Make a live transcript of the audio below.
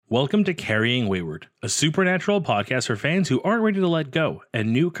Welcome to Carrying Wayward, a supernatural podcast for fans who aren't ready to let go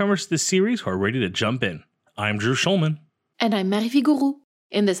and newcomers to the series who are ready to jump in. I'm Drew Schulman. And I'm Marie Vigourou.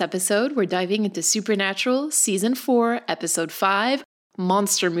 In this episode, we're diving into Supernatural Season 4, Episode 5,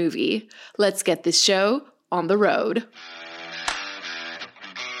 Monster Movie. Let's get this show on the road.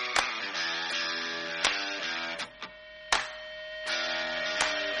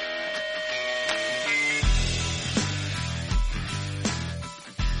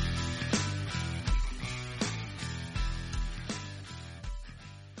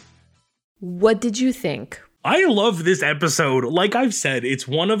 What did you think? I love this episode. Like I've said, it's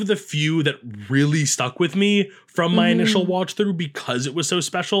one of the few that really stuck with me from my initial watch through because it was so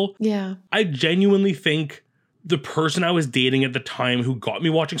special. Yeah. I genuinely think the person I was dating at the time who got me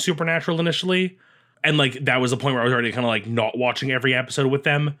watching Supernatural initially, and like that was the point where I was already kind of like not watching every episode with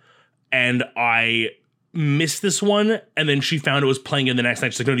them, and I missed this one, and then she found it was playing in the next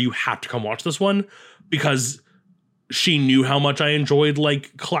night. She's like, no, you have to come watch this one, because she knew how much I enjoyed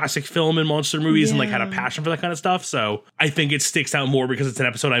like classic film and monster movies and like had a passion for that kind of stuff. So I think it sticks out more because it's an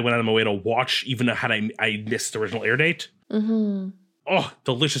episode I went out of my way to watch, even had I missed the original air date. Oh,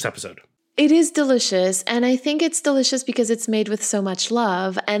 delicious episode. It is delicious. And I think it's delicious because it's made with so much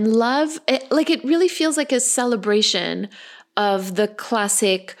love. And love, it really feels like a celebration of the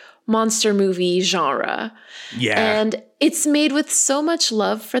classic monster movie genre. Yeah. And it's made with so much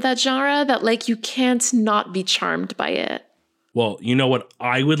love for that genre that like you can't not be charmed by it. Well, you know what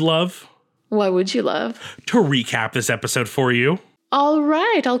I would love? What would you love? To recap this episode for you. All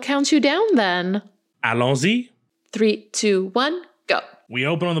right, I'll count you down then. Allons-y. 3, 2, 1, go. We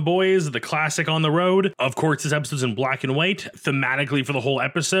open on the boys, the classic on the road. Of course, this episode's in black and white. Thematically for the whole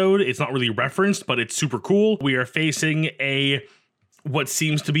episode, it's not really referenced, but it's super cool. We are facing what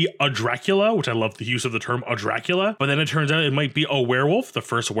seems to be a Dracula, which I love the use of the term a Dracula, but then it turns out it might be a werewolf, the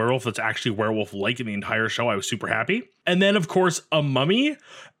first werewolf that's actually werewolf-like in the entire show. I was super happy. And then, of course, a mummy.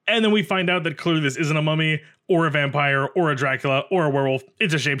 And then we find out that clearly this isn't a mummy or a vampire or a Dracula or a werewolf.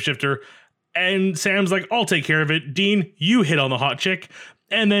 It's a shapeshifter. And Sam's like, I'll take care of it. Dean, you hit on the hot chick.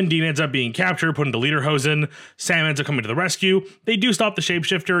 And then Dean ends up being captured, put into Lederhosen. Sam ends up coming to the rescue. They do stop the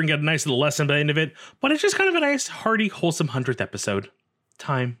shapeshifter and get a nice little lesson by the end of it. But it's just kind of a nice, hearty, wholesome 100th episode.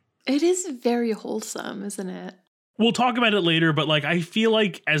 Time. It is very wholesome, isn't it? We'll talk about it later, but like I feel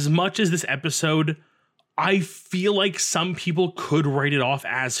like as much as this episode, I feel like some people could write it off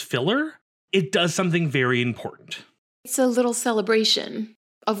as filler. It does something very important. It's a little celebration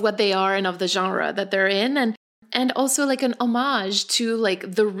of what they are and of the genre that they're in, and also like an homage to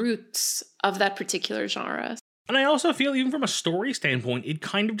like the roots of that particular genre. And I also feel even from a story standpoint, it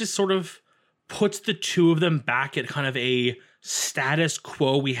kind of just sort of puts the two of them back at kind of a status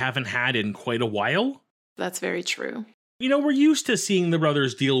quo we haven't had in quite a while. That's very true. You know, we're used to seeing the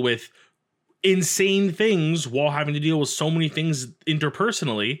brothers deal with insane things while having to deal with so many things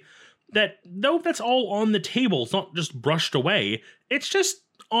interpersonally that though that's all on the table, it's not just brushed away. It's just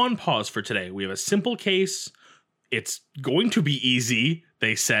on pause for today. We have a simple case. It's going to be easy,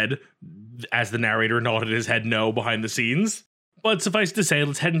 they said, as the narrator nodded his head no behind the scenes. But suffice to say,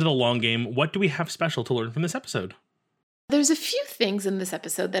 let's head into the long game. What do we have special to learn from this episode? There's a few things in this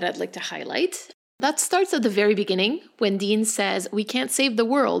episode that I'd like to highlight. That starts at the very beginning when Dean says, we can't save the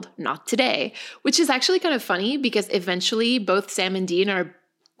world, not today, which is actually kind of funny because eventually both Sam and Dean are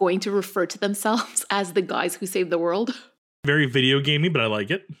going to refer to themselves as the guys who saved the world. Very video gamey, but I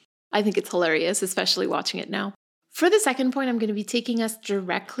like it. I think it's hilarious, especially watching it now. For the second point, I'm going to be taking us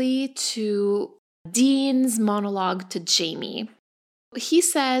directly to Dean's monologue to Jamie. He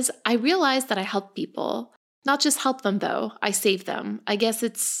says, I realized that I help people. Not just help them, though. I save them. I guess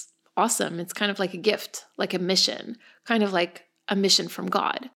it's awesome. It's kind of like a gift, like a mission, kind of like a mission from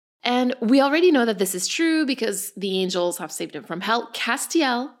God. And we already know that this is true because the angels have saved him from hell.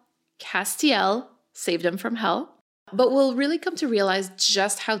 Castiel saved him from hell. But we'll really come to realize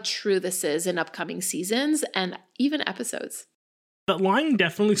just how true this is in upcoming seasons and even episodes. That line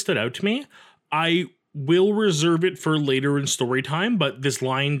definitely stood out to me. I will reserve it for later in story time, but this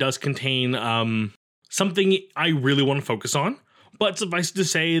line does contain something I really want to focus on. But suffice to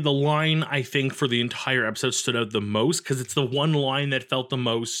say, the line I think for the entire episode stood out the most because it's the one line that felt the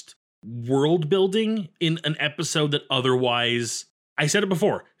most world building in an episode that otherwise, I said it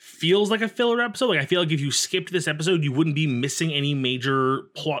before, feels like a filler episode. Like I feel like if you skipped this episode, you wouldn't be missing any major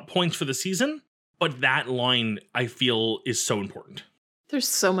plot points for the season. But that line I feel is so important. There's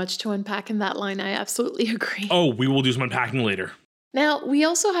so much to unpack in that line. I absolutely agree. Oh, we will do some unpacking later. Now, we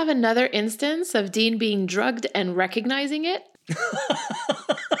also have another instance of Dean being drugged and recognizing it.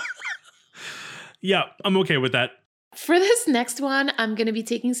 Yeah, I'm okay with that. For this next one, I'm going to be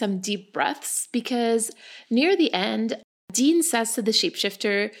taking some deep breaths because near the end, Dean says to the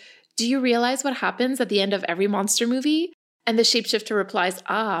shapeshifter, "Do you realize what happens at the end of every monster movie?" And the shapeshifter replies,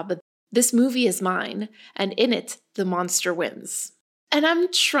 "Ah, but this movie is mine, and in it, the monster wins." And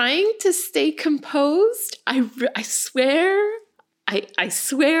I'm trying to stay composed. I swear, I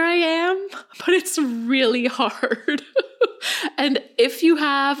swear I am, but it's really hard. And if you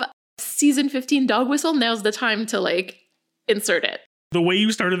have season 15 dog whistle, now's the time to insert it. The way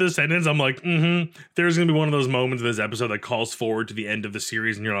you started this sentence, I'm like, there's going to be one of those moments in this episode that calls forward to the end of the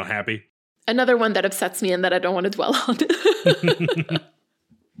series and you're not happy. Another one that upsets me and that I don't want to dwell on.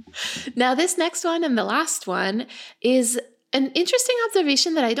 Now, this next one and the last one is an interesting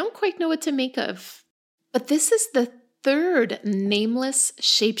observation that I don't quite know what to make of. But this is the third nameless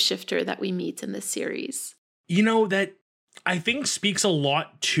shapeshifter that we meet in this series. You know, that I think speaks a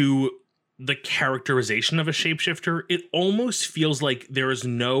lot to the characterization of a shapeshifter. It almost feels like there is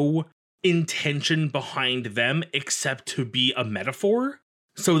no intention behind them except to be a metaphor.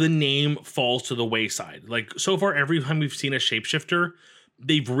 So the name falls to the wayside. Like, so far, every time we've seen a shapeshifter,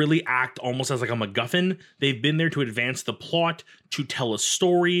 they've really act almost as like a MacGuffin. They've been there to advance the plot, to tell a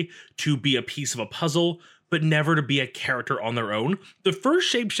story, to be a piece of a puzzle, but never to be a character on their own. The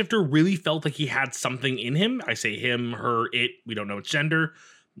first shapeshifter really felt like he had something in him. I say him, her, it, we don't know its gender.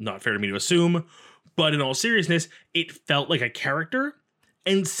 Not fair to me to assume. But in all seriousness, it felt like a character.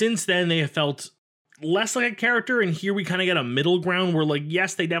 And since then, they have felt less like a character. And here we kind of get a middle ground where, like,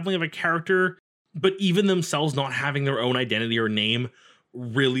 yes, they definitely have a character, but even themselves not having their own identity or name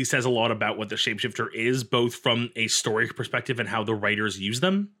really says a lot about what the shapeshifter is, both from a story perspective and how the writers use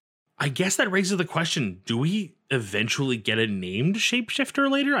them. I guess that raises the question, do we eventually get a named shapeshifter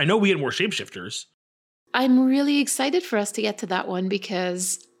later? I know we get more shapeshifters. I'm really excited for us to get to that one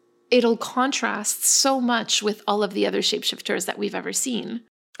because it'll contrast so much with all of the other shapeshifters that we've ever seen.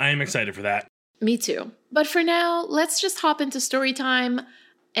 I am excited for that. Me too. But for now, let's just hop into story time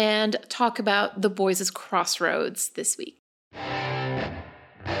and talk about the boys' crossroads this week.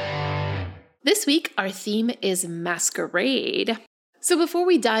 This week, our theme is masquerade. So before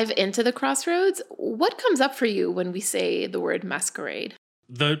we dive into the crossroads, what comes up for you when we say the word masquerade?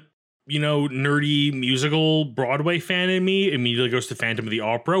 The, nerdy musical Broadway fan in me immediately goes to Phantom of the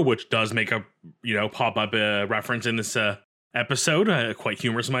Opera, which does make a, pop-up reference in this episode, quite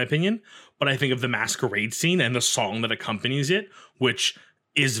humorous in my opinion. But I think of the masquerade scene and the song that accompanies it, which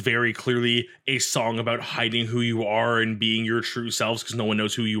is very clearly a song about hiding who you are and being your true selves because no one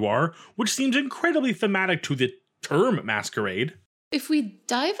knows who you are, which seems incredibly thematic to the term masquerade. If we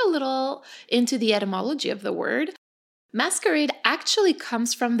dive a little into the etymology of the word, masquerade actually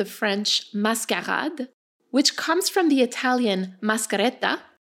comes from the French mascarade, which comes from the Italian mascheretta,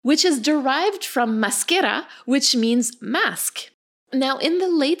 which is derived from maschera, which means mask. Now, in the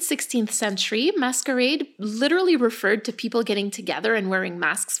late 16th century, masquerade literally referred to people getting together and wearing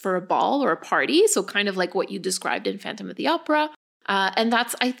masks for a ball or a party, so kind of like what you described in Phantom of the Opera. And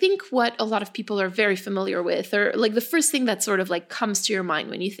that's, I think, what a lot of people are very familiar with, or like the first thing that sort of like comes to your mind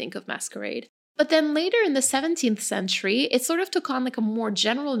when you think of masquerade. But then later in the 17th century, it sort of took on like a more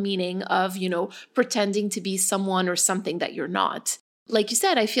general meaning of, pretending to be someone or something that you're not. Like you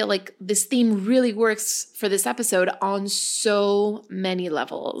said, I feel like this theme really works for this episode on so many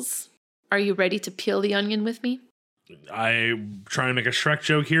levels. Are you ready to peel the onion with me? I'm trying to make a Shrek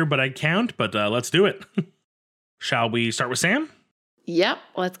joke here, but I can't, but let's do it. Shall we start with Sam? Yep,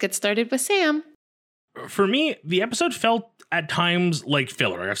 let's get started with Sam. For me, the episode felt at times like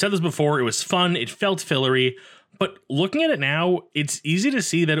filler. I've said this before, it was fun, it felt fillery, but looking at it now, it's easy to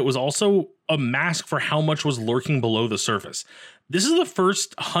see that it was also a mask for how much was lurking below the surface. This is the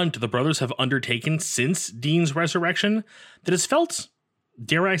first hunt the brothers have undertaken since Dean's resurrection that has felt,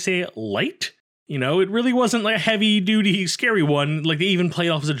 dare I say, light. It really wasn't like a heavy-duty, scary one. Like, they even played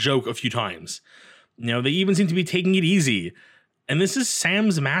off as a joke a few times. They even seem to be taking it easy. And this is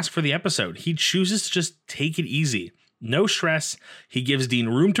Sam's mask for the episode. He chooses to just take it easy. No stress. He gives Dean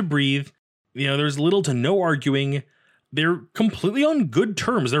room to breathe. There's little to no arguing. They're completely on good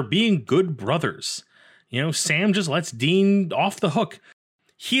terms. They're being good brothers. Sam just lets Dean off the hook.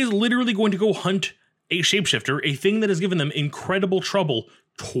 He is literally going to go hunt a shapeshifter, a thing that has given them incredible trouble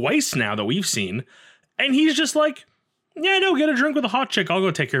twice now that we've seen. And he's just like, yeah, no, get a drink with a hot chick. I'll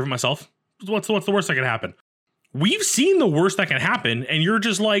go take care of it myself. What's the worst that can happen? We've seen the worst that can happen, and you're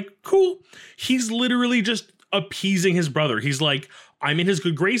just like, cool. He's literally just appeasing his brother. He's like, I'm in his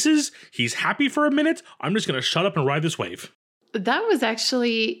good graces. He's happy for a minute. I'm just going to shut up and ride this wave. That was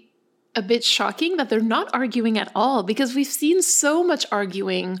actually a bit shocking that they're not arguing at all, because we've seen so much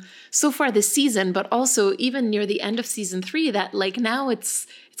arguing so far this season, but also even near the end of season 3 that like now it's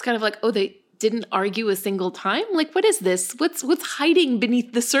kind of like, oh, they didn't argue a single time? Like, what is this? What's hiding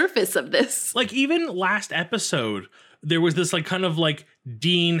beneath the surface of this? Like, even last episode, there was this like kind of like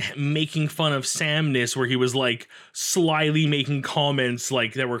Dean making fun of Samness, where he was like slyly making comments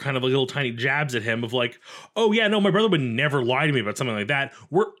like that were kind of like little tiny jabs at him of like, oh yeah, no, my brother would never lie to me about something like that.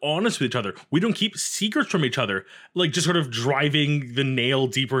 We're honest with each other. We don't keep secrets from each other. Like, just sort of driving the nail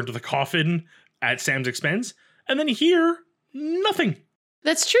deeper into the coffin at Sam's expense. And then here, nothing.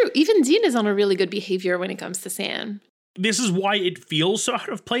 That's true. Even Dean is on a really good behavior when it comes to Sam. This is why it feels so out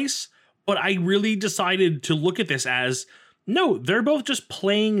of place. But I really decided to look at this as, no, they're both just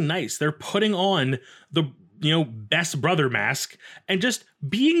playing nice. They're putting on the, best brother mask and just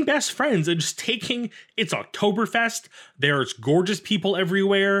being best friends and just taking, it's Oktoberfest. There's gorgeous people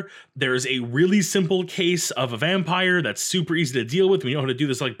everywhere. There's a really simple case of a vampire that's super easy to deal with. We know how to do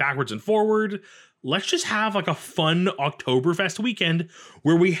this like backwards and forward. Let's just have like a fun Oktoberfest weekend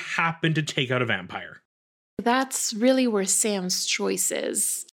where we happen to take out a vampire. That's really where Sam's choice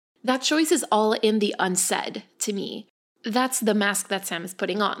is. That choice is all in the unsaid to me. That's the mask that Sam is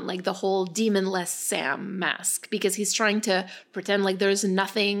putting on, like the whole demonless Sam mask, because he's trying to pretend like there's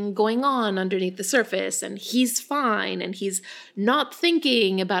nothing going on underneath the surface and he's fine and he's not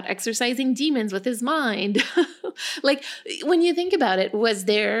thinking about exorcising demons with his mind. Like, when you think about it,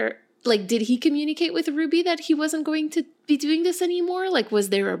 did he communicate with Ruby that he wasn't going to be doing this anymore? Like, was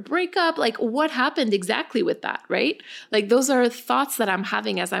there a breakup? Like, what happened exactly with that, right? Like, those are thoughts that I'm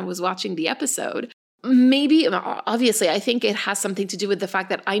having as I was watching the episode. Maybe, obviously, I think it has something to do with the fact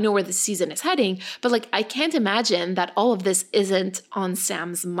that I know where the season is heading, but like, I can't imagine that all of this isn't on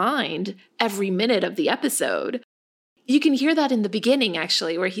Sam's mind every minute of the episode. You can hear that in the beginning,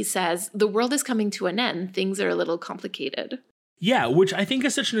 actually, where he says, the world is coming to an end. Things are a little complicated. Yeah, which I think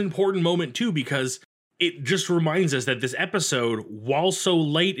is such an important moment too, because it just reminds us that this episode, while so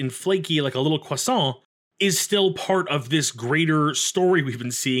light and flaky like a little croissant, is still part of this greater story we've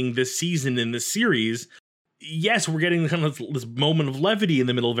been seeing this season in this series. Yes, we're getting kind of this moment of levity in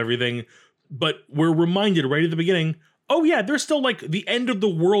the middle of everything, but we're reminded right at the beginning, oh yeah, there's still like the end of the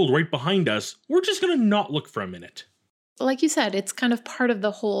world right behind us. We're just going to not look for a minute. Like you said, it's kind of part of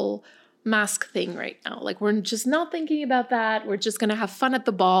the whole mask thing right now. Like, we're just not thinking about that. We're just going to have fun at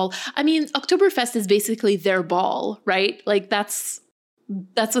the ball. I mean, Oktoberfest is basically their ball, right? Like, that's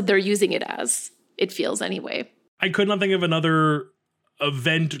what they're using it as. It feels anyway. I could not think of another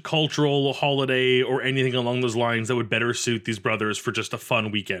event, cultural holiday, or anything along those lines that would better suit these brothers for just a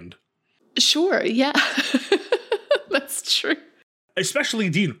fun weekend. Sure, yeah. That's true. Especially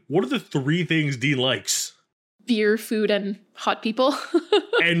Dean. What are the 3 things Dean likes? Beer, food, and hot people.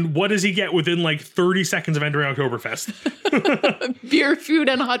 And what does he get within like 30 seconds of entering Oktoberfest? Beer, food,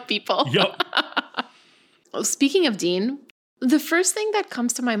 and hot people. Yup. Well, speaking of Dean, the first thing that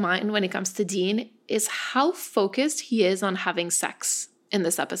comes to my mind when it comes to Dean is how focused he is on having sex in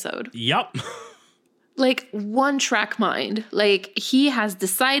this episode. Yup. Like, one track mind. Like, he has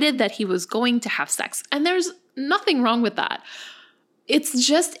decided that he was going to have sex. And there's nothing wrong with that. It's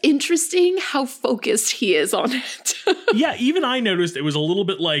just interesting how focused he is on it. Yeah, even I noticed it was a little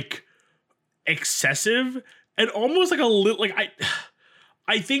bit like excessive and almost like a little like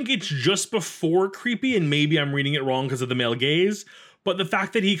I think it's just before creepy, and maybe I'm reading it wrong because of the male gaze, but the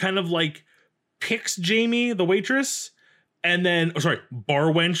fact that he kind of like picks Jamie, the waitress, and then bar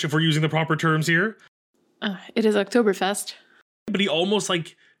wench, if we're using the proper terms here. It is Oktoberfest. But he almost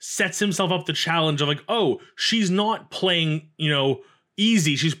like sets himself up the challenge of like, oh, she's not playing,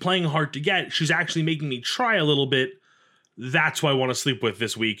 easy. She's playing hard to get. She's actually making me try a little bit. That's who I want to sleep with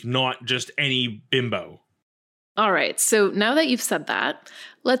this week, not just any bimbo. All right. So now that you've said that,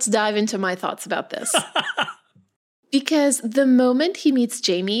 let's dive into my thoughts about this. Because the moment he meets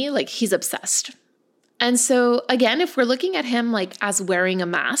Jamie, like, he's obsessed. And so again, if we're looking at him like as wearing a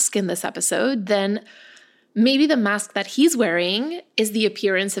mask in this episode, then maybe the mask that he's wearing is the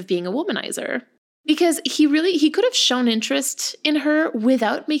appearance of being a womanizer. Because he could have shown interest in her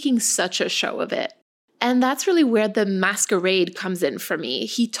without making such a show of it. And that's really where the masquerade comes in for me.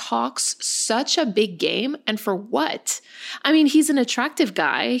 He talks such a big game, and for what? I mean, he's an attractive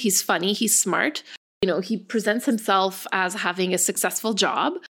guy. He's funny. He's smart. He presents himself as having a successful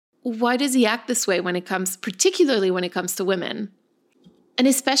job. Why does he act this way particularly when it comes to women? And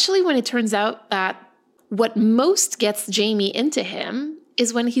especially when it turns out that what most gets Jamie into him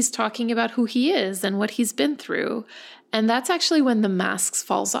is when he's talking about who he is and what he's been through. And that's actually when the mask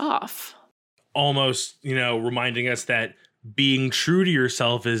falls off. Almost, reminding us that being true to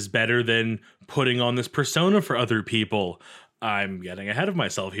yourself is better than putting on this persona for other people. I'm getting ahead of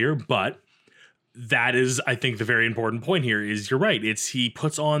myself here, but that is, I think, the very important point here is you're right. It's he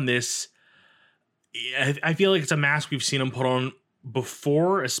puts on this. I feel like it's a mask we've seen him put on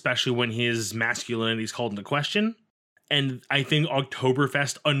before, especially when his masculinity is called into question. And I think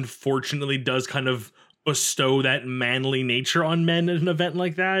Oktoberfest, unfortunately, does kind of bestow that manly nature on men at an event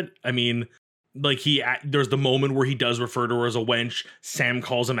like that. I mean, like there's the moment where he does refer to her as a wench. Sam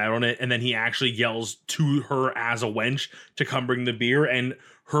calls him out on it, and then he actually yells to her as a wench to come bring the beer. And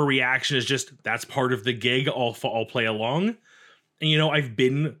her reaction is just, that's part of the gig. I'll play along. And, you know, I've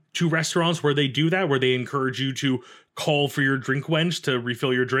been to restaurants where they do that, where they encourage you to call for your drink wench to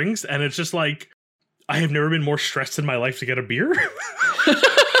refill your drinks. And it's just like, I have never been more stressed in my life to get a beer.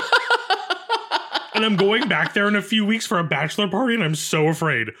 And I'm going back there in a few weeks for a bachelor party, and I'm so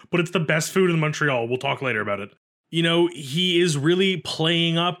afraid. But it's the best food in Montreal. We'll talk later about it. You know, he is really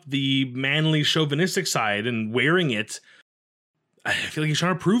playing up the manly chauvinistic side and wearing it. I feel like he's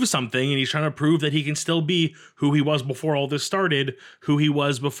trying to prove something, and he's trying to prove that he can still be who he was before all this started, who he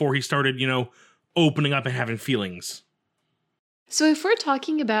was before he started, you know, opening up and having feelings. So if we're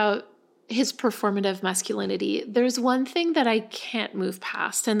talking about his performative masculinity, there's one thing that I can't move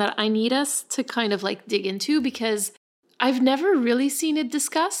past and that I need us to kind of like dig into, because I've never really seen it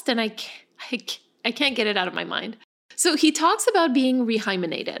discussed and I can't get it out of my mind. So he talks about being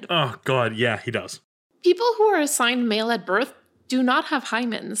rehymenated. Oh, God. Yeah, he does. People who are assigned male at birth do not have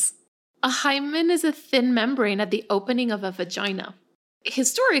hymens. A hymen is a thin membrane at the opening of a vagina.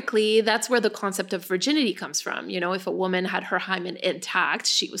 Historically, that's where the concept of virginity comes from. You know, if a woman had her hymen intact,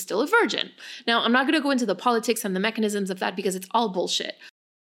 she was still a virgin. Now, I'm not going to go into the politics and the mechanisms of that because it's all bullshit.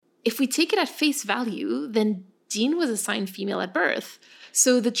 If we take it at face value, then Dean was assigned female at birth.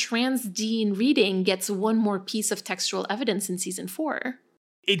 So the trans Dean reading gets one more piece of textual evidence in season 4.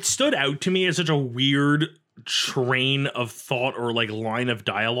 It stood out to me as such a weird train of thought or like line of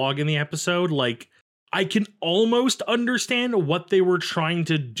dialogue in the episode. Like, I can almost understand what they were trying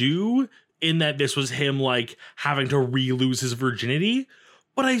to do in that this was him like having to re-lose his virginity.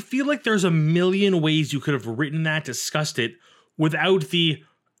 But I feel like there's a million ways you could have written that, discussed it without the,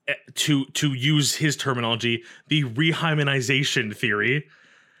 to use his terminology, the rehymenization theory,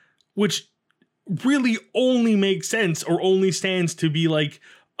 which really only makes sense or only stands to be like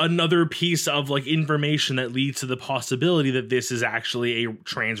another piece of like information that leads to the possibility that this is actually a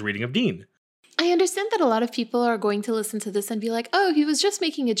trans reading of Dean. I understand that a lot of people are going to listen to this and be like, oh, he was just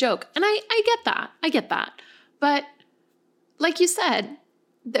making a joke. And I get that. I get that. But like you said,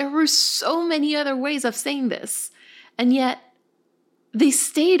 there were so many other ways of saying this. And yet they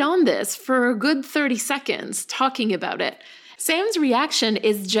stayed on this for a good 30 seconds talking about it. Sam's reaction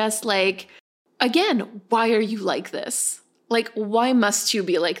is just like, again, why are you like this? Like, why must you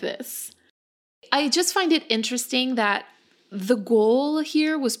be like this? I just find it interesting that the goal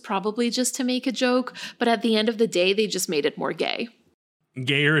here was probably just to make a joke, but at the end of the day, they just made it more gay.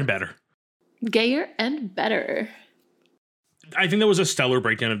 Gayer and better. Gayer and better. I think that was a stellar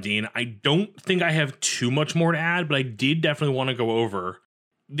breakdown of Dean. I don't think I have too much more to add, but I did definitely want to go over.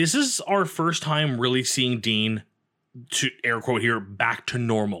 This is our first time really seeing Dean, to air quote here, back to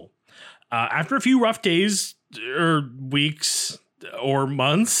normal. After a few rough days or weeks or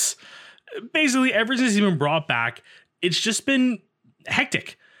months, basically ever since he's been brought back, it's just been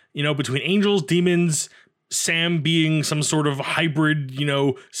hectic, you know, between angels, demons, Sam being some sort of hybrid, you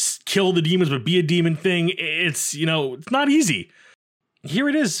know, kill the demons but be a demon thing. It's, you know, it's not easy. Here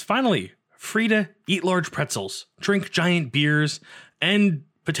it is, finally, free to eat large pretzels, drink giant beers, and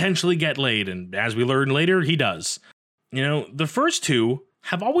potentially get laid. And as we learn later, he does. You know, the first two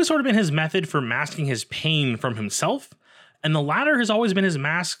have always sort of been his method for masking his pain from himself, and the latter has always been his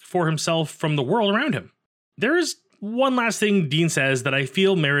mask for himself from the world around him. There is one last thing Dean says that I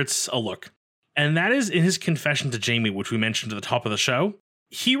feel merits a look, and that is in his confession to Jamie, which we mentioned at the top of the show.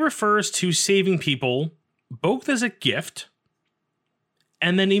 He refers to saving people both as a gift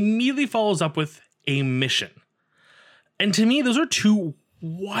and then immediately follows up with a mission. And to me, those are two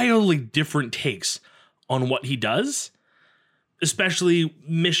wildly different takes on what he does. Especially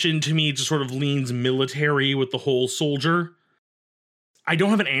mission to me just sort of leans military with the whole soldier. I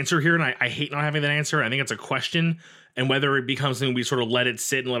don't have an answer here, and I hate not having that answer. I think it's a question, and whether it becomes something we sort of let it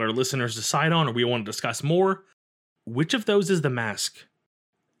sit and let our listeners decide on, or we want to discuss more. Which of those is the mask?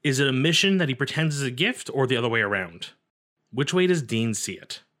 Is it a mission that he pretends is a gift, or the other way around? Which way does Dean see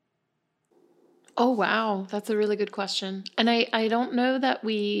it? Oh, wow. That's a really good question. And I don't know that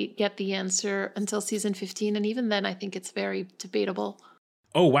we get the answer until season 15. And even then, I think it's very debatable.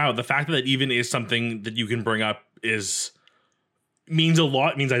 Oh, wow. The fact that even is something that you can bring up is means a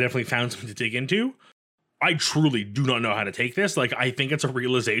lot. It means I definitely found something to dig into. I truly do not know how to take this. Like, I think it's a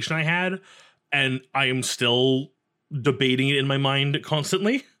realization I had, and I am still debating it in my mind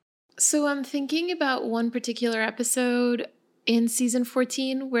constantly. So I'm thinking about one particular episode in season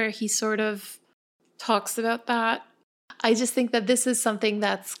 14 where he sort of talks about that. I just think that this is something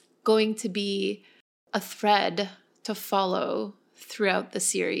that's going to be a thread to follow throughout the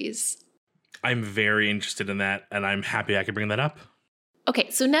series. I'm very interested in that, and I'm happy I could bring that up. Okay,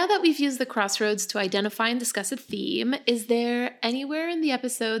 so now that we've used the crossroads to identify and discuss a theme, is there anywhere in the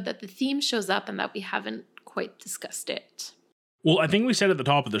episode that the theme shows up and that we haven't quite discussed it? Well, I think we said at the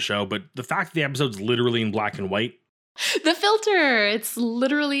top of the show, but the fact that the episode's literally in black and white. The filter! It's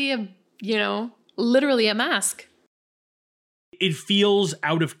literally a mask. It feels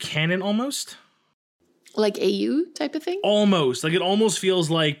out of canon almost. Like AU type of thing? Almost. Like, it almost feels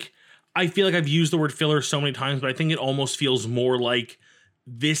like, I feel like I've used the word filler so many times, but I think it almost feels more like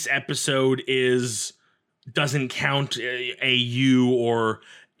this episode doesn't count AU, or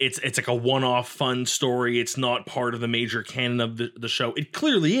it's like a one-off fun story. It's not part of the major canon of the show. It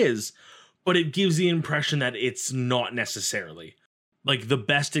clearly is, but it gives the impression that it's not necessarily. Like, the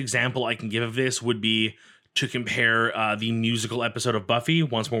best example I can give of this would be to compare the musical episode of Buffy,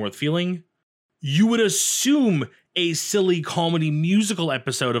 Once More with Feeling. You would assume a silly comedy musical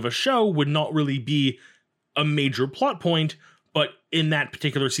episode of a show would not really be a major plot point, but in that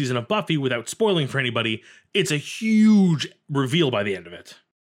particular season of Buffy, without spoiling for anybody, it's a huge reveal by the end of it.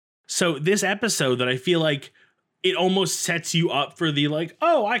 So this episode that I feel like it almost sets you up for the like,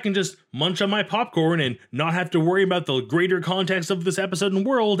 oh, I can just munch on my popcorn and not have to worry about the greater context of this episode and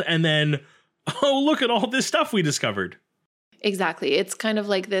world, and then, oh, look at all this stuff we discovered. Exactly. It's kind of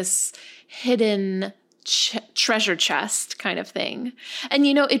like this hidden treasure chest kind of thing. And,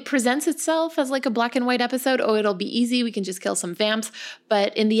 it presents itself as like a black and white episode. Oh, it'll be easy. We can just kill some vamps.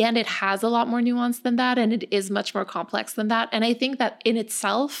 But in the end, it has a lot more nuance than that. And it is much more complex than that. And I think that in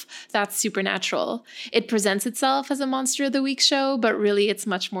itself, that's supernatural. It presents itself as a Monster of the Week show, but really it's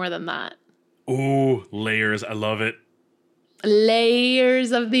much more than that. Ooh, layers. I love it.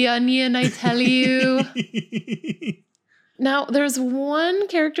 Layers of the onion, I tell you. Now, there's one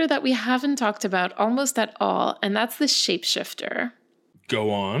character that we haven't talked about almost at all, and that's the shapeshifter.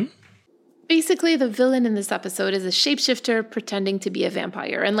 Go on. Basically, the villain in this episode is a shapeshifter pretending to be a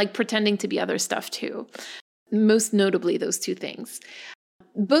vampire and like pretending to be other stuff too. Most notably, those two things.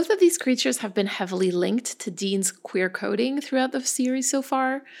 Both of these creatures have been heavily linked to Dean's queer coding throughout the series so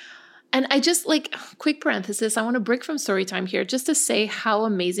far. And I just quick parenthesis, I want to break from story time here just to say how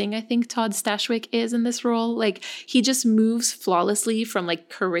amazing I think Todd Stashwick is in this role. Like, he just moves flawlessly from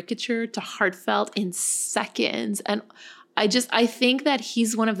caricature to heartfelt in seconds. And I think that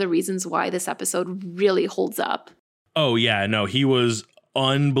he's one of the reasons why this episode really holds up. Oh, yeah, no, he was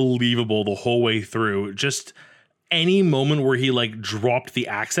unbelievable the whole way through. Just any moment where he dropped the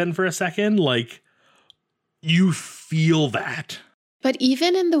accent for a second, you feel that. But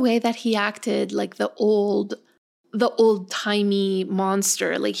even in the way that he acted, the old-timey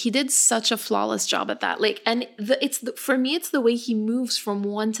monster, he did such a flawless job at that. For me, it's the way he moves from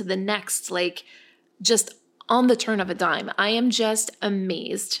one to the next, just on the turn of a dime. I am just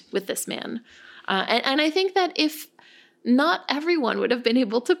amazed with this man. And I think that if not everyone would have been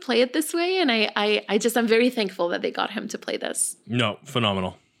able to play it this way, and I'm very thankful that they got him to play this. No,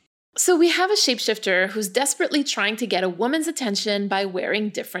 phenomenal. So we have a shapeshifter who's desperately trying to get a woman's attention by wearing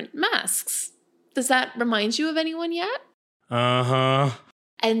different masks. Does that remind you of anyone yet? Uh-huh.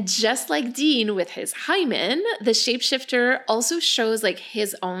 And just like Dean with his hymen, the shapeshifter also shows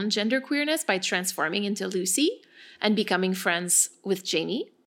his own genderqueerness by transforming into Lucy and becoming friends with Jamie.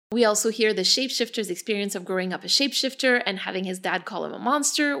 We also hear the shapeshifter's experience of growing up a shapeshifter and having his dad call him a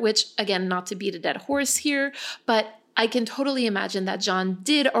monster, which, again, not to beat a dead horse here, but I can totally imagine that John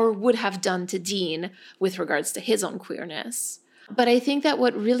did or would have done to Dean with regards to his own queerness. But I think that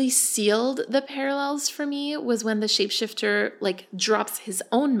what really sealed the parallels for me was when the shapeshifter drops his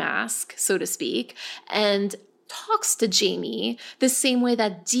own mask, so to speak, and talks to Jamie the same way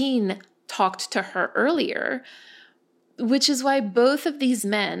that Dean talked to her earlier, which is why both of these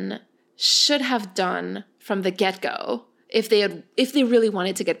men should have done from the get-go. If they really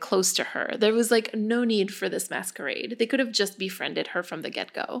wanted to get close to her, there was no need for this masquerade. They could have just befriended her from the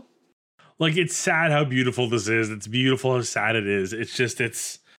get-go. It's sad how beautiful this is. It's beautiful how sad it is.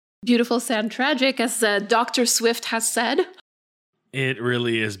 It's beautiful, sad, tragic, as Dr. Swift has said. It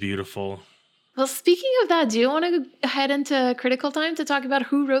really is beautiful. Well, speaking of that, do you want to head into critical time to talk about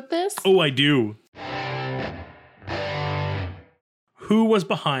who wrote this? Oh, I do. Who was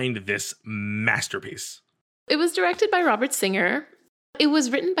behind this masterpiece? It was directed by Robert Singer. It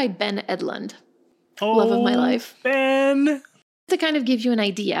was written by Ben Edlund. Oh, Love of my life. Ben. To kind of give you an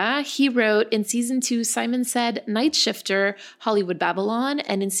idea, he wrote in season 2, Simon Said, Night Shifter, Hollywood Babylon,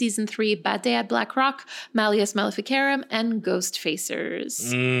 and in season 3, Bad Day at Black Rock, Malleus Maleficarum, and Ghost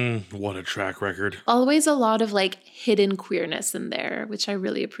Facers. What a track record. Always a lot of like hidden queerness in there, which I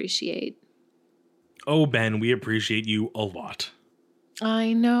really appreciate. Oh, Ben, we appreciate you a lot.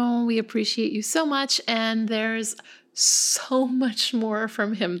 I know, we appreciate you so much, and there's so much more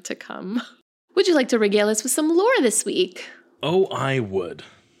from him to come. Would you like to regale us with some lore this week? Oh, I would.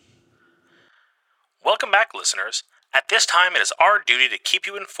 Welcome back, listeners. At this time, it is our duty to keep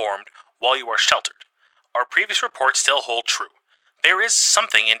you informed while you are sheltered. Our previous reports still hold true. There is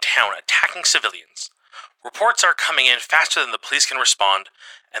something in town attacking civilians. Reports are coming in faster than the police can respond,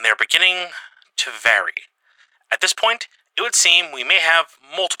 and they're beginning to vary. At this point, it would seem we may have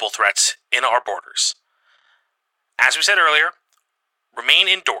multiple threats in our borders. As we said earlier, remain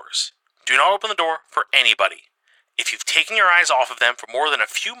indoors. Do not open the door for anybody. If you've taken your eyes off of them for more than a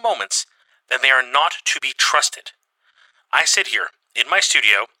few moments, then they are not to be trusted. I sit here, in my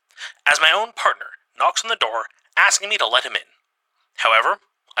studio, as my own partner knocks on the door, asking me to let him in. However,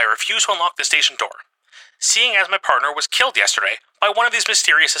 I refuse to unlock the station door, seeing as my partner was killed yesterday by one of these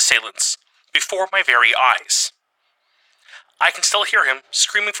mysterious assailants, before my very eyes. I can still hear him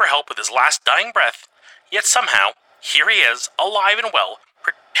screaming for help with his last dying breath, yet somehow, here he is, alive and well,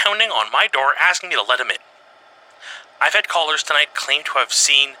 pounding on my door asking me to let him in. I've had callers tonight claim to have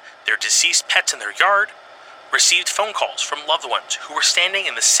seen their deceased pets in their yard, received phone calls from loved ones who were standing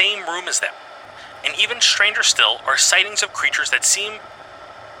in the same room as them, and even stranger still are sightings of creatures that seem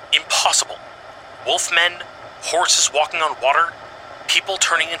impossible. Wolfmen, horses walking on water, people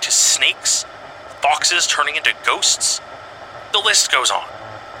turning into snakes, foxes turning into ghosts. The list goes on,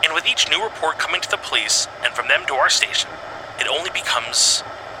 and with each new report coming to the police and from them to our station, it only becomes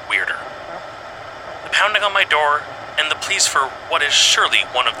weirder. The pounding on my door and the pleas for what is surely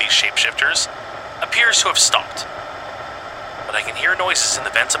one of these shapeshifters appears to have stopped. But I can hear noises in the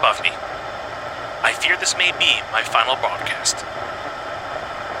vents above me. I fear this may be my final broadcast.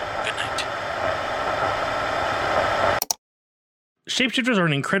 Good night. Shapeshifters are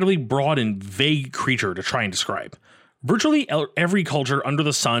an incredibly broad and vague creature to try and describe. Virtually every culture under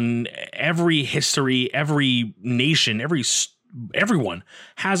the sun, every history, every nation, everyone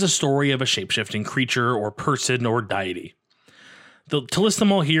has a story of a shapeshifting creature or person or deity. To list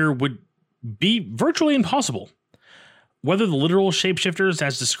them all here would be virtually impossible. Whether the literal shapeshifters,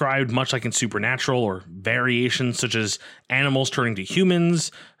 as described much like in Supernatural, or variations such as animals turning to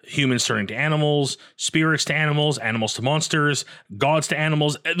humans, humans turning to animals, spirits to animals, animals to monsters, gods to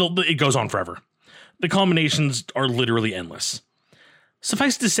animals, it goes on forever. The combinations are literally endless.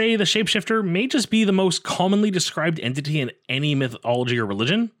 Suffice to say, the shapeshifter may just be the most commonly described entity in any mythology or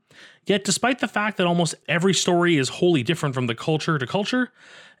religion. Yet, despite the fact that almost every story is wholly different from the culture to culture,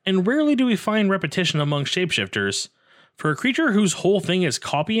 and rarely do we find repetition among shapeshifters, for a creature whose whole thing is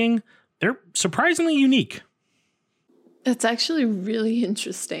copying, they're surprisingly unique. That's actually really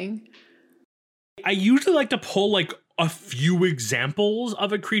interesting. I usually like to pull like a few examples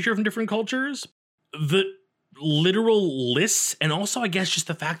of a creature from different cultures. The literal lists, and also I guess just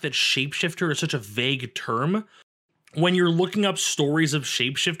the fact that shapeshifter is such a vague term. When you're looking up stories of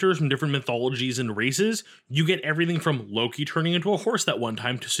shapeshifters from different mythologies and races, you get everything from Loki turning into a horse that one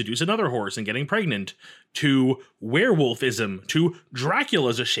time to seduce another horse and getting pregnant, to werewolfism, to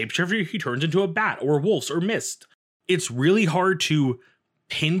Dracula as a shapeshifter, he turns into a bat or wolves or mist. It's really hard to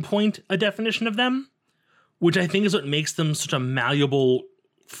pinpoint a definition of them, which I think is what makes them such a malleable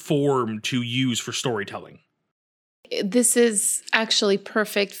form to use for storytelling. This is actually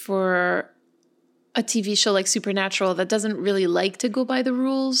perfect for a TV show like Supernatural that doesn't really like to go by the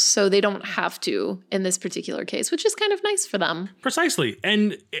rules, so they don't have to in this particular case, which is kind of nice for them. Precisely.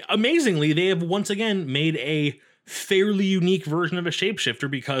 And amazingly, they have once again made a fairly unique version of a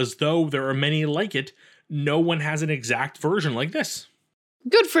shapeshifter, because though there are many like it, no one has an exact version like this.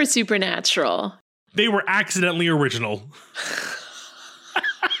 Good for Supernatural. They were accidentally original.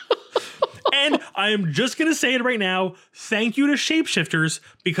 And I am just going to say it right now. Thank you to shapeshifters,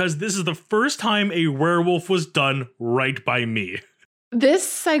 because this is the first time a werewolf was done right by me. This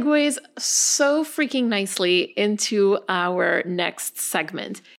segues so freaking nicely into our next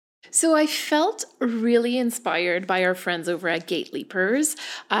segment. So I felt really inspired by our friends over at Gateleapers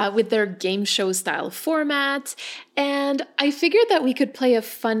with their game show style format. And I figured that we could play a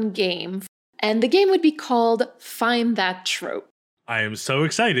fun game. And the game would be called Find That Trope. I am so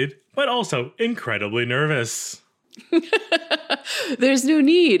excited, but also incredibly nervous. There's no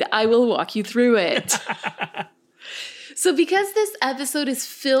need. I will walk you through it. So because this episode is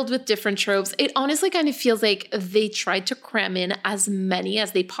filled with different tropes, it honestly kind of feels like they tried to cram in as many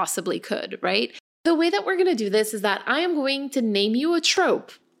as they possibly could, right? The way that we're going to do this is that I am going to name you a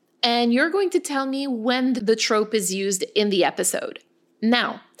trope, and you're going to tell me when the trope is used in the episode.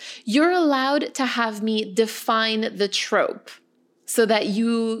 Now, you're allowed to have me define the trope so that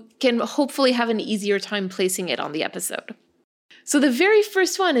you can hopefully have an easier time placing it on the episode. So the very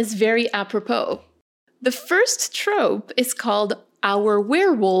first one is very apropos. The first trope is called "Our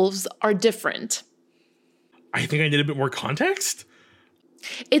werewolves are different." I think I need a bit more context.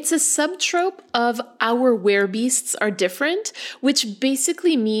 It's a subtrope of "Our werebeasts are different," which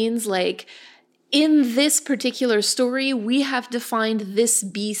basically means like, in this particular story, we have defined this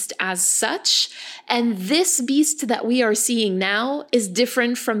beast as such, and this beast that we are seeing now is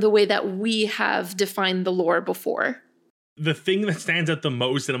different from the way that we have defined the lore before. The thing that stands out the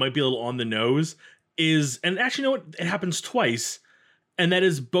most, and it might be a little on the nose, is, and actually, you know what? It happens twice. And that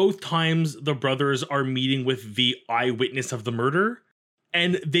is both times the brothers are meeting with the eyewitness of the murder.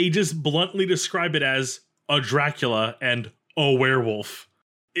 And they just bluntly describe it as a Dracula and a werewolf.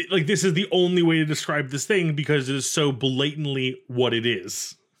 This is the only way to describe this thing because it is so blatantly what it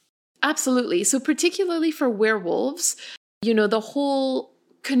is. Absolutely. So particularly for werewolves, the whole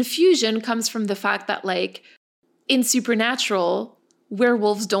confusion comes from the fact that like in Supernatural,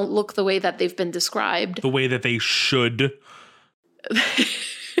 werewolves don't look the way that they've been described. The way that they should.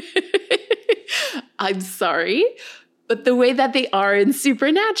 I'm sorry, but the way that they are in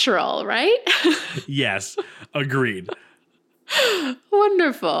Supernatural, right? Yes, agreed.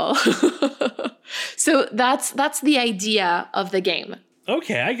 Wonderful. So that's the idea of the game.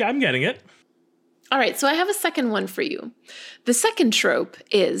 Okay, I'm getting it. All right, so I have a second one for you. The second trope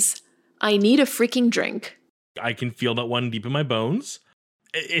is, I need a freaking drink. I can feel that one deep in my bones.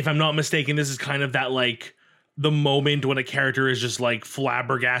 If I'm not mistaken, this is kind of that like the moment when a character is just like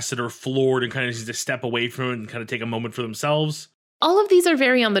flabbergasted or floored and kind of needs to step away from it and kind of take a moment for themselves. All of these are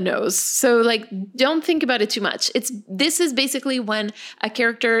very on the nose, so like don't think about it too much. This is basically when a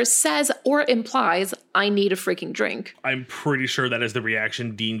character says or implies, I need a freaking drink. I'm pretty sure that is the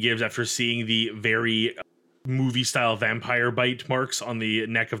reaction Dean gives after seeing the very movie-style vampire bite marks on the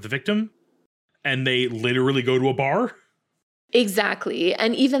neck of the victim. And they literally go to a bar. Exactly.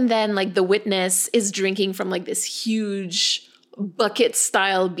 And even then, like the witness is drinking from like this huge bucket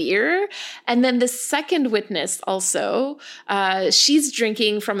style beer. And then the second witness also, she's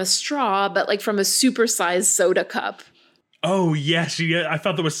drinking from a straw, but like from a supersized soda cup. Oh, yes. Yeah, I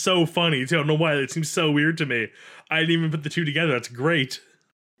thought that was so funny too. I don't know why. It seems so weird to me. I didn't even put the two together. That's great.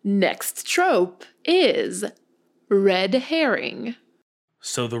 Next trope is red herring.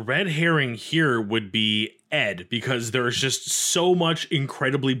 So the red herring here would be Ed, because there's just so much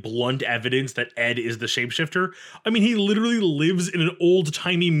incredibly blunt evidence that Ed is the shapeshifter. I mean, he literally lives in an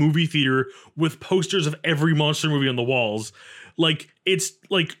old-timey movie theater with posters of every monster movie on the walls. Like, it's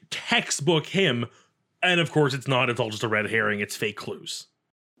like textbook him. And of course, it's not. It's all just a red herring. It's fake clues.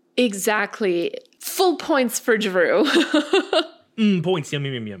 Exactly. Full points for Drew. Points. Yum,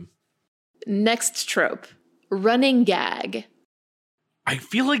 yum, yum, yum. Next trope, running gag. I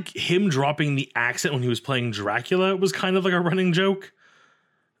feel like him dropping the accent when he was playing Dracula was kind of like a running joke.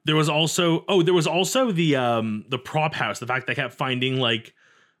 There was also the prop house. The fact they kept finding like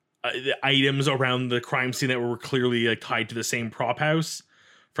the items around the crime scene that were clearly like tied to the same prop house,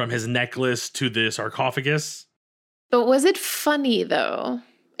 from his necklace to the sarcophagus. But was it funny though?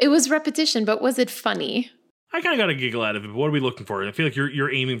 It was repetition, but was it funny? I kind of got a giggle out of it. But what are we looking for? I feel like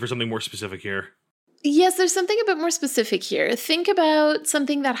you're aiming for something more specific here. Yes, there's something a bit more specific here. Think about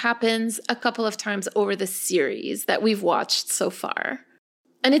something that happens a couple of times over the series that we've watched so far.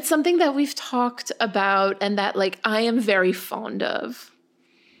 And it's something that we've talked about and that like I am very fond of.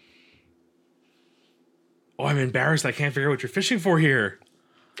 Oh, I'm embarrassed. I can't figure out what you're fishing for here.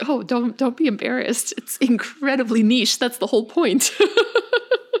 Oh, don't be embarrassed. It's incredibly niche. That's the whole point.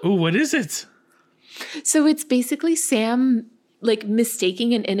 Oh, what is it? So it's basically Sam like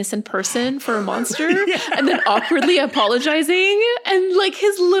mistaking an innocent person for a monster and then awkwardly apologizing and like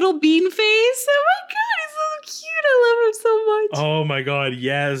his little bean face. Oh my God, he's so cute. I love him so much. Oh my God,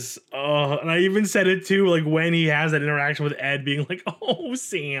 yes. Oh, and I even said it too, like when he has that interaction with Ed being like, oh,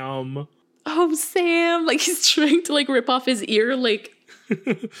 Sam. Oh, Sam. Like he's trying to like rip off his ear. Like,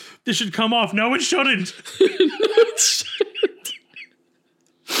 this should come off. No, it shouldn't. No, it shouldn't.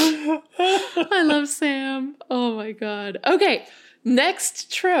 I love Sam. Oh my God. Okay,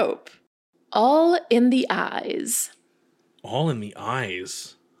 next trope. All in the eyes. All in the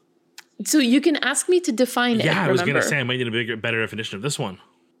eyes. So you can ask me to define it. Yeah, I was going to remember? say I might need a better definition of this one.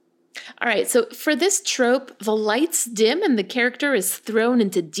 All right, so for this trope, the lights dim and the character is thrown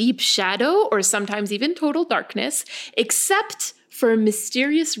into deep shadow or sometimes even total darkness, except for a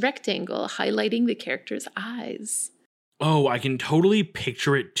mysterious rectangle highlighting the character's eyes. Oh, I can totally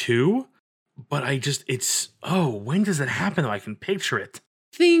picture it too, but when does it happen though? I can picture it.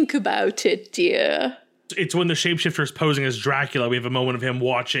 Think about it, dear. It's when the shapeshifter is posing as Dracula. We have a moment of him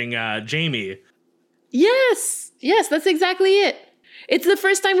watching Jamie. Yes, that's exactly it. It's the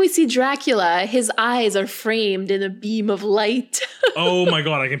first time we see Dracula. His eyes are framed in a beam of light. Oh my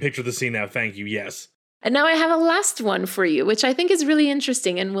God, I can picture the scene now. Thank you. Yes. And now I have a last one for you, which I think is really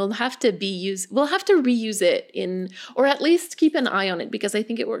interesting, and we'll have to reuse it or at least keep an eye on it because I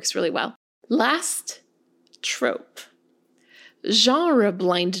think it works really well. Last trope. Genre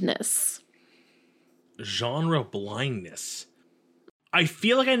blindness. Genre blindness. I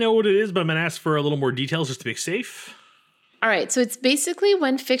feel like I know what it is, but I'm going to ask for a little more details just to be safe. All right, so it's basically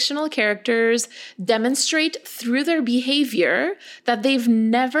when fictional characters demonstrate through their behavior that they've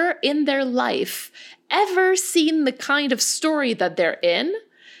never in their life ever seen the kind of story that they're in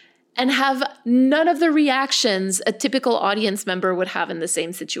and have none of the reactions a typical audience member would have in the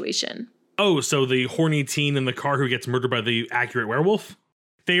same situation. Oh, so the horny teen in the car who gets murdered by the accurate werewolf?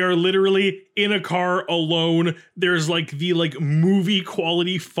 They are literally in a car alone. There's the movie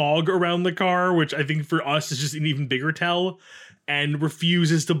quality fog around the car, which I think for us is just an even bigger tell, and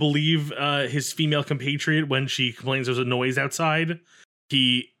refuses to believe his female compatriot when she complains there's a noise outside.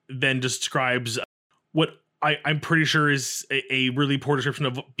 He then describes what I'm pretty sure is a really poor description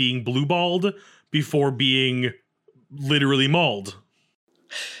of being blue-balled before being literally mauled.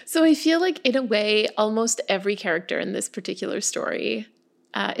 So I feel like in a way, almost every character in this particular story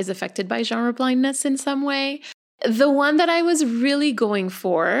is affected by genre blindness in some way. The one that I was really going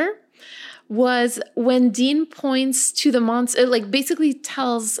for was when Dean points to the monster, basically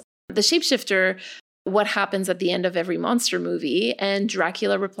tells the shapeshifter what happens at the end of every monster movie. And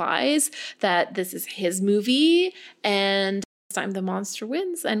Dracula replies that this is his movie and this time the monster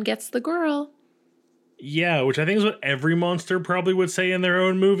wins and gets the girl. Yeah, which I think is what every monster probably would say in their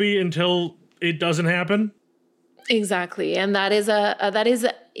own movie until it doesn't happen. Exactly, and that is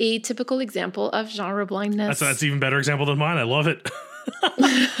a typical example of genre blindness. That's an even better example than mine. I love it.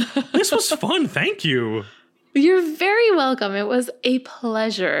 This was fun. Thank you. You're very welcome. It was a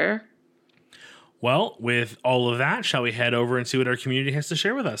pleasure. Well, with all of that, shall we head over and see what our community has to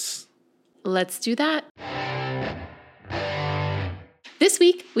share with us? Let's do that. This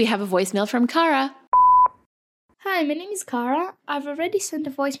week, we have a voicemail from Kara. Hi, my name is Kara. I've already sent a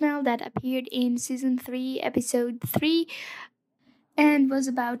voicemail that appeared in Season 3, Episode 3, and was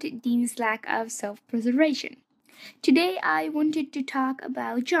about Dean's lack of self-preservation. Today, I wanted to talk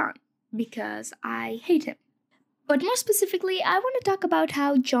about John, because I hate him. But more specifically, I want to talk about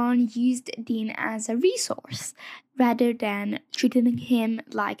how John used Dean as a resource, rather than treating him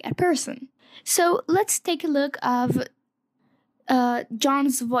like a person. So, let's take a look of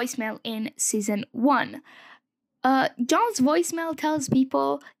John's voicemail in Season 1. John's voicemail tells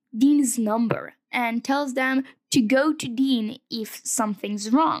people Dean's number and tells them to go to Dean if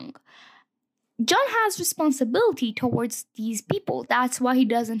something's wrong. John has responsibility towards these people. That's why he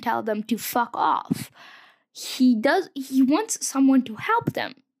doesn't tell them to fuck off. He wants someone to help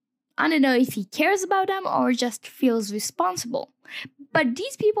them. I don't know if he cares about them or just feels responsible. But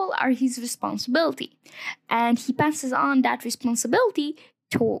these people are his responsibility. And he passes on that responsibility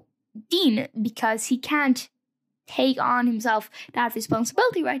to Dean because he can't take on himself that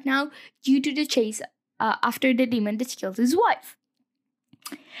responsibility right now due to the chase after the demon that killed his wife.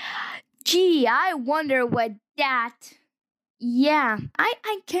 Gee, I wonder what that... Yeah,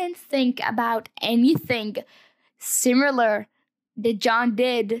 I can't think about anything similar that John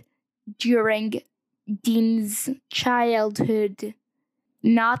did during Dean's childhood.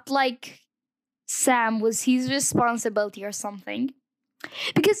 Not like Sam was his responsibility or something.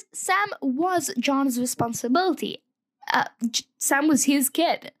 Because Sam was John's responsibility. Sam was his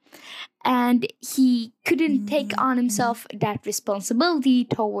kid. And he couldn't take on himself that responsibility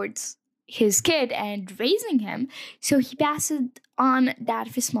towards his kid and raising him. So he passed on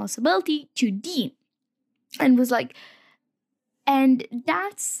that responsibility to Dean. And was like... And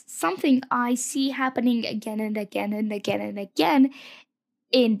that's something I see happening again and again and again and again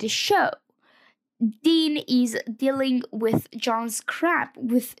in the show. Dean is dealing with John's crap,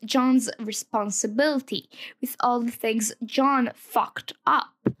 with John's responsibility, with all the things John fucked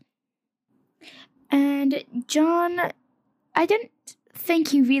up. And John, I don't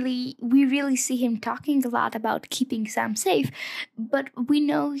think we really see him talking a lot about keeping Sam safe, but we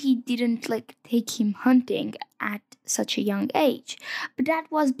know he didn't take him hunting at such a young age. But that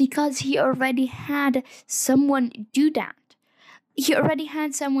was because he already had someone do that. He already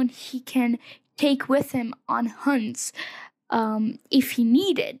had someone he can take with him on hunts if he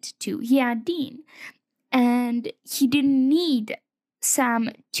needed to. He had Dean, and he didn't need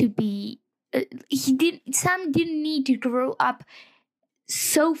Sam to be. Sam didn't need to grow up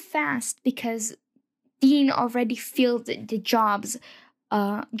so fast because Dean already filled the jobs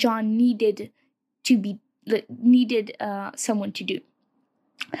John needed someone to do.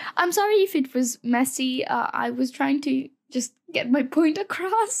 I'm sorry if it was messy. I was trying to just get my point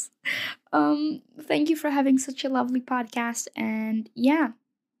across. Thank you for having such a lovely podcast, and yeah,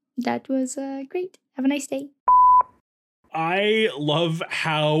 that was great. Have a nice day. I love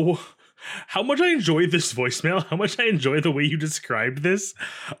how much I enjoy this voicemail, how much I enjoy the way you described this.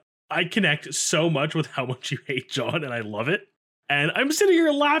 I connect so much with how much you hate John, and I love it. And I'm sitting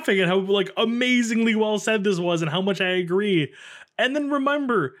here laughing at how amazingly well said this was and how much I agree. And then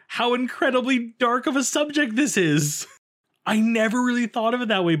remember how incredibly dark of a subject this is. I never really thought of it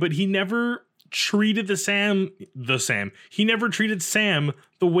that way, but he never treated he never treated Sam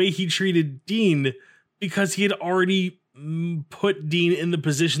the way he treated Dean because he had already put Dean in the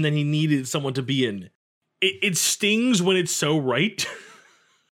position that he needed someone to be in. It stings when it's so right.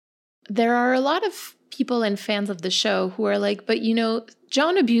 There are a lot of people and fans of the show who are like, but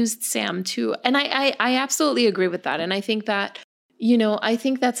John abused Sam too. And I absolutely agree with that. And I think that, I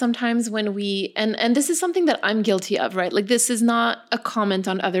think that sometimes when we, and this is something that I'm guilty of, right? This is not a comment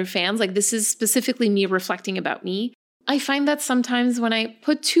on other fans. This is specifically me reflecting about me. I find that sometimes when I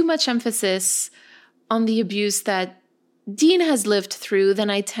put too much emphasis on the abuse that Dean has lived through, then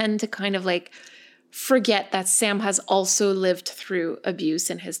I tend to kind of forget that Sam has also lived through abuse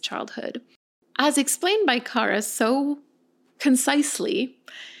in his childhood. As explained by Kara so concisely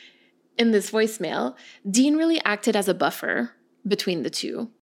in this voicemail, Dean really acted as a buffer between the two.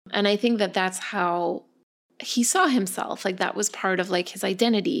 And I think that that's how he saw himself. That was part of his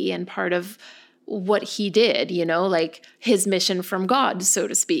identity and part of what he did, his mission from God, so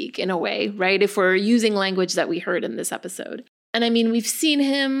to speak, in a way, right? If we're using language that we heard in this episode. And I mean, we've seen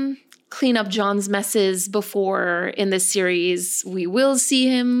him clean up John's messes before in this series. We will see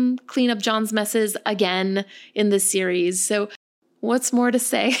him clean up John's messes again in this series. So what's more to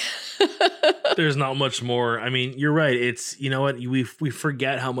say? There's not much more. I mean, you're right. It's, we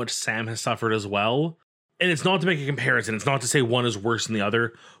forget how much Sam has suffered as well. And it's not to make a comparison. It's not to say one is worse than the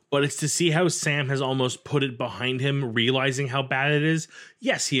other, but it's to see how Sam has almost put it behind him, realizing how bad it is.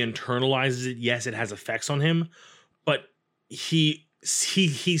 Yes, he internalizes it. Yes, it has effects on him, but he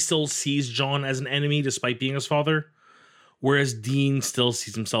still sees John as an enemy despite being his father, whereas Dean still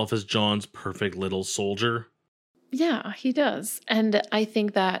sees himself as John's perfect little soldier. Yeah, he does. And I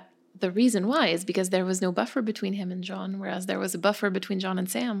think that the reason why is because there was no buffer between him and John, whereas there was a buffer between John and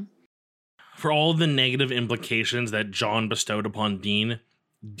Sam. For all the negative implications that John bestowed upon Dean,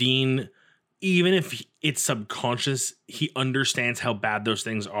 even if it's subconscious, he understands how bad those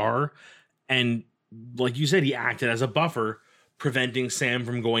things are. And like you said, he acted as a buffer, preventing Sam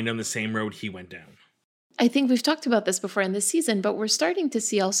from going down the same road he went down. I think we've talked about this before in this season, but we're starting to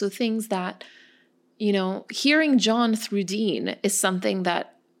see also things that, hearing John through Dean is something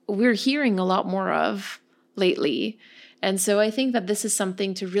that we're hearing a lot more of lately. And so I think that this is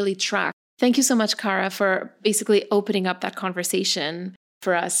something to really track. Thank you so much, Kara, for basically opening up that conversation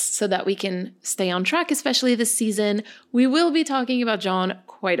for us so that we can stay on track, especially this season. We will be talking about John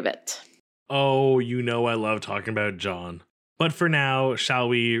quite a bit. Oh, I love talking about John. But for now, shall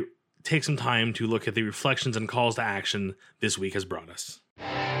we take some time to look at the reflections and calls to action this week has brought us?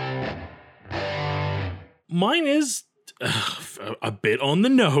 Mine is a bit on the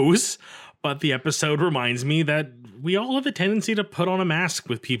nose, but the episode reminds me that we all have a tendency to put on a mask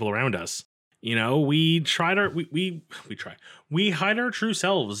with people around us. We hide our true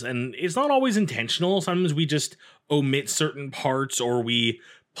selves, and it's not always intentional. Sometimes we just omit certain parts or we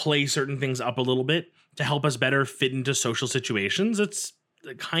play certain things up a little bit to help us better fit into social situations. It's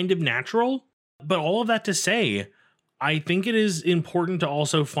kind of natural. But all of that to say, I think it is important to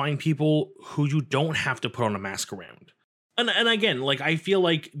also find people who you don't have to put on a mask around. And again, I feel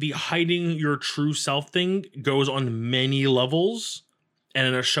like the hiding your true self thing goes on many levels. And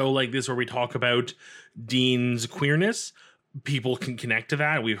in a show like this where we talk about Dean's queerness, people can connect to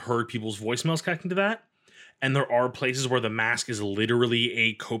that. We've heard people's voicemails connecting to that. And there are places where the mask is literally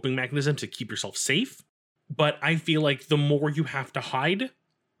a coping mechanism to keep yourself safe. But I feel like the more you have to hide,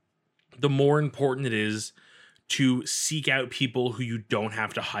 the more important it is to seek out people who you don't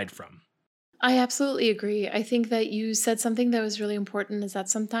have to hide from. I absolutely agree. I think that you said something that was really important, is that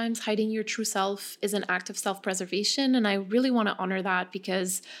sometimes hiding your true self is an act of self-preservation. And I really want to honor that,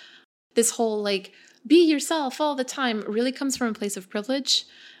 because this whole like be yourself all the time really comes from a place of privilege.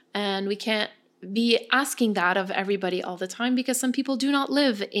 And we can't be asking that of everybody all the time, because some people do not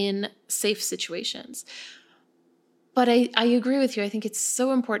live in safe situations. But I agree with you. I think it's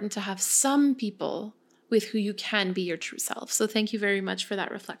so important to have some people with who you can be your true self. So thank you very much for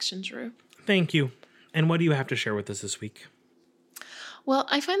that reflection, Drew. Thank you. And what do you have to share with us this week? Well,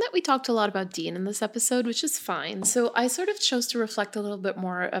 I find that we talked a lot about Dean in this episode, which is fine. So I sort of chose to reflect a little bit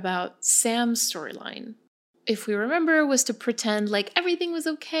more about Sam's storyline. If we remember, was to pretend like everything was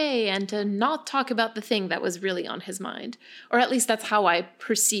okay and to not talk about the thing that was really on his mind. Or at least that's how I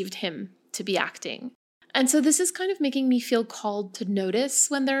perceived him to be acting. And so this is kind of making me feel called to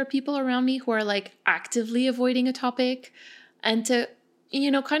notice when there are people around me who are like actively avoiding a topic, and to,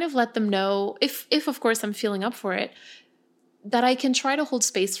 kind of let them know, if of course I'm feeling up for it, that I can try to hold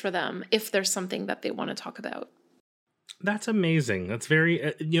space for them if there's something that they want to talk about. That's amazing. That's very,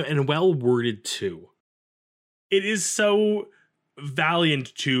 and well worded too. It is so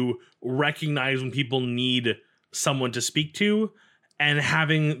valiant to recognize when people need someone to speak to, and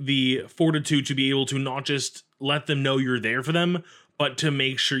having the fortitude to be able to not just let them know you're there for them, but to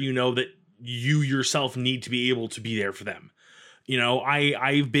make sure that you yourself need to be able to be there for them.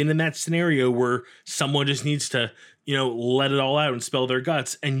 I've been in that scenario where someone just needs to, let it all out and spill their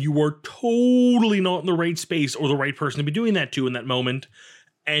guts, and you are totally not in the right space or the right person to be doing that to in that moment.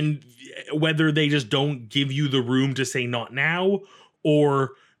 And whether they just don't give you the room to say not now,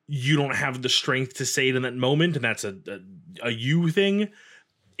 or you don't have the strength to say it in that moment, and that's a you thing,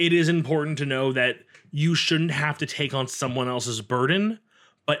 it is important to know that you shouldn't have to take on someone else's burden.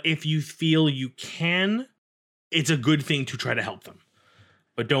 But if you feel you can, it's a good thing to try to help them.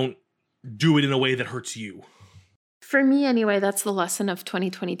 But don't do it in a way that hurts you. For me, anyway, that's the lesson of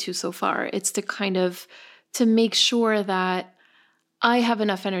 2022 so far. It's to make sure that I have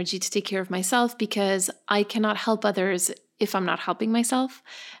enough energy to take care of myself, because I cannot help others if I'm not helping myself.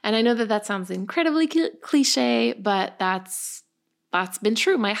 And I know that sounds incredibly cliche, but that's been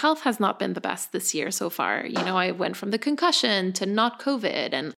true. My health has not been the best this year so far. I went from the concussion to not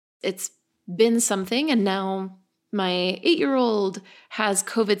COVID, and it's been something. And now my 8-year-old has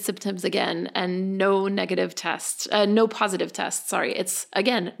COVID symptoms again, and no positive tests. Sorry, it's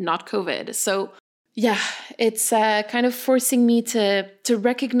again not COVID. So yeah, it's kind of forcing me to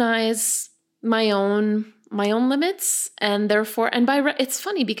recognize my own limits, and therefore, it's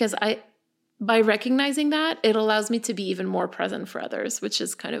funny because by recognizing that, it allows me to be even more present for others, which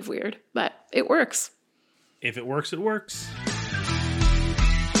is kind of weird, but it works. If it works, it works.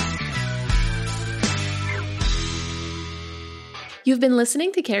 You've been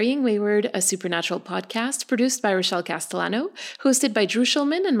listening to Carrying Wayward, a supernatural podcast produced by Rochelle Castellano, hosted by Drew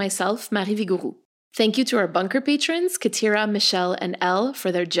Schulman and myself, Marie Vigouroux. Thank you to our bunker patrons, Katira, Michelle, and Elle,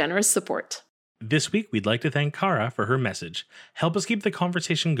 for their generous support. This week, we'd like to thank Kara for her message. Help us keep the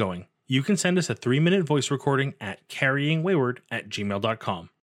conversation going. You can send us a 3-minute voice recording at carryingwayward@gmail.com.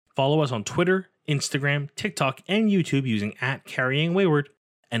 Follow us on Twitter, Instagram, TikTok, and YouTube using @carryingwayward,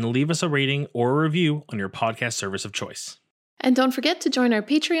 and leave us a rating or a review on your podcast service of choice. And don't forget to join our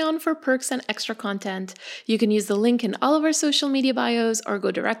Patreon for perks and extra content. You can use the link in all of our social media bios, or go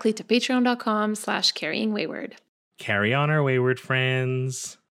directly to patreon.com/carryingwayward. Carry on our wayward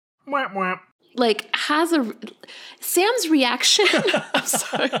friends. Mwah, mwah. Sam's reaction. I'm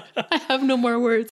sorry. I have no more words.